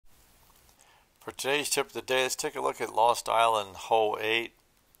For today's tip of the day, let's take a look at Lost Island Hole 8,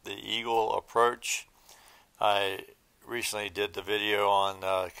 the Eagle approach. I recently did the video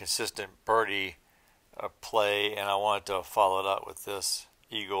on consistent birdie play, and I wanted to follow it up with this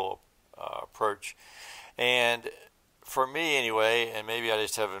Eagle approach. And for me anyway, and maybe I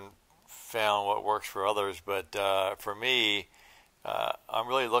just haven't found what works for others, but for me, I'm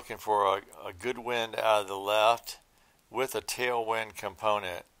really looking for a good wind out of the left with a tailwind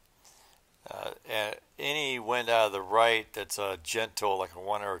component. And any wind out of the right that's a gentle, like a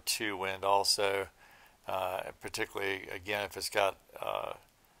 1 or 2 wind also, particularly again if it's got a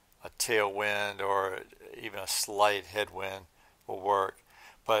tailwind or even a slight headwind will work.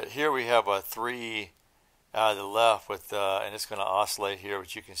 But here we have a 3 out of the left with, and it's going to oscillate here,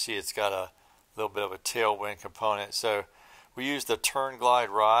 but you can see it's got a little bit of a tailwind component. So we use the Turn Glide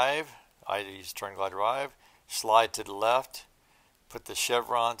Rive. I use Turn Glide Rive. Slide to the left. Put the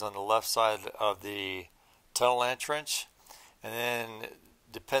chevrons on the left side of the tunnel entrance, and then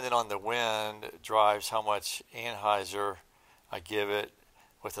depending on the wind drives how much anhyzer I give it.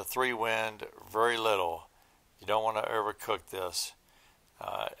 With a 3 wind, very little. You don't want to overcook this.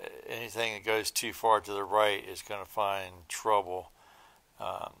 Anything that goes too far to the right is going to find trouble.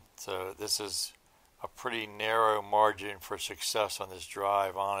 So this is a pretty narrow margin for success on this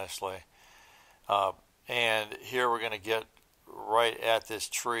drive, honestly. And here we're going to get right at this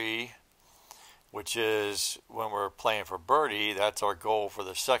tree, which is when we're playing for birdie, that's our goal for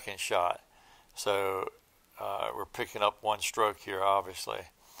the second shot. So we're picking up 1 stroke here, obviously.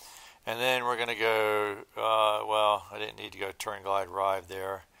 And then we're going to go, well, I didn't need to go Turn Glide Rive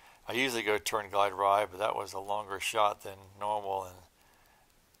there. I usually go Turn Glide Rive, but that was a longer shot than normal, and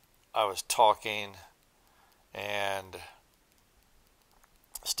I was talking and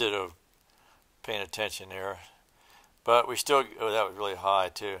instead of paying attention there. But we still, oh, that was really high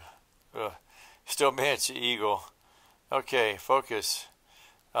too. Still managed the eagle. Okay, focus.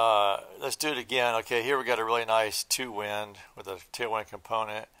 Let's do it again. Okay, here we got a really nice 2 wind with a tailwind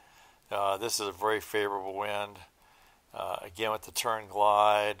component. This is a very favorable wind. Again with the turn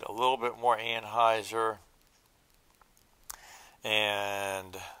glide, a little bit more anhyzer.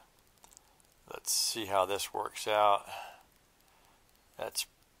 And let's see how this works out. That's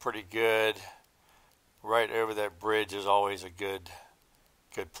pretty good. Right over that bridge is always a good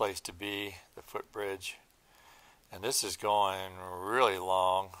place to be, the footbridge. And this is going really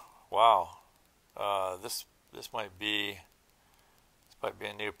long. Wow. This might be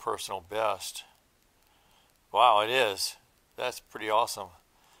a new personal best. Wow, it is. That's pretty awesome.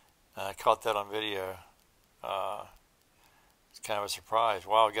 I caught that on video. It's kind of a surprise.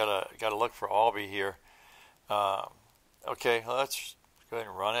 Wow, gotta look for Albee here. Okay, well, let's go ahead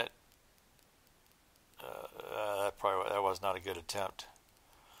and run it. That was not a good attempt.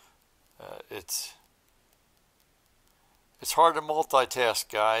 It's hard to multitask,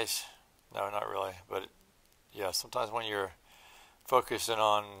 guys. No, not really, but yeah, sometimes when you're focusing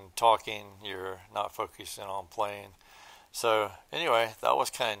on talking, you're not focusing on playing. So anyway, that was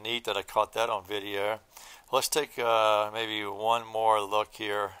kind of neat that I caught that on video. Let's take maybe one more look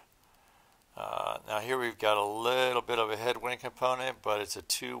here. Now here we've got a little bit of a headwind component, but it's a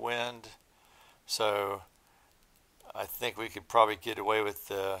 2 wind. So I think we could probably get away with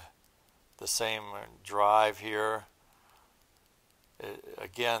the same drive here.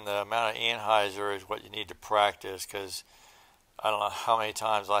 Again, the amount of anhyzer is what you need to practice, because I don't know how many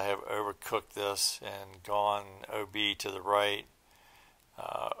times I have overcooked this and gone OB to the right.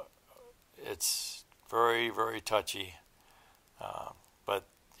 It's very, very touchy. But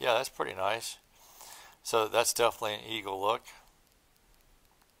yeah, that's pretty nice. So that's definitely an eagle look.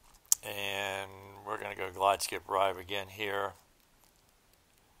 And we're going to go glide skip rive again here.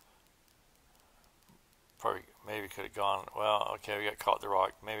 Probably, maybe could have gone, well, okay, we got caught the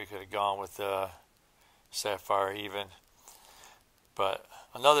rock. Maybe could have gone with sapphire even. But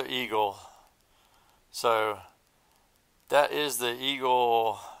another eagle. So that is the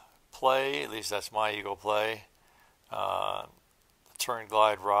eagle play. At least that's my eagle play. The Turn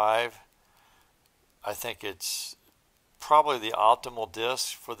Glide Rive. I think it's probably the optimal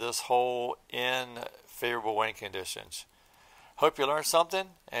disc for this hole in favorable wind conditions. Hope you learned something,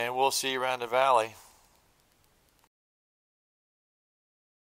 and we'll see you around the valley.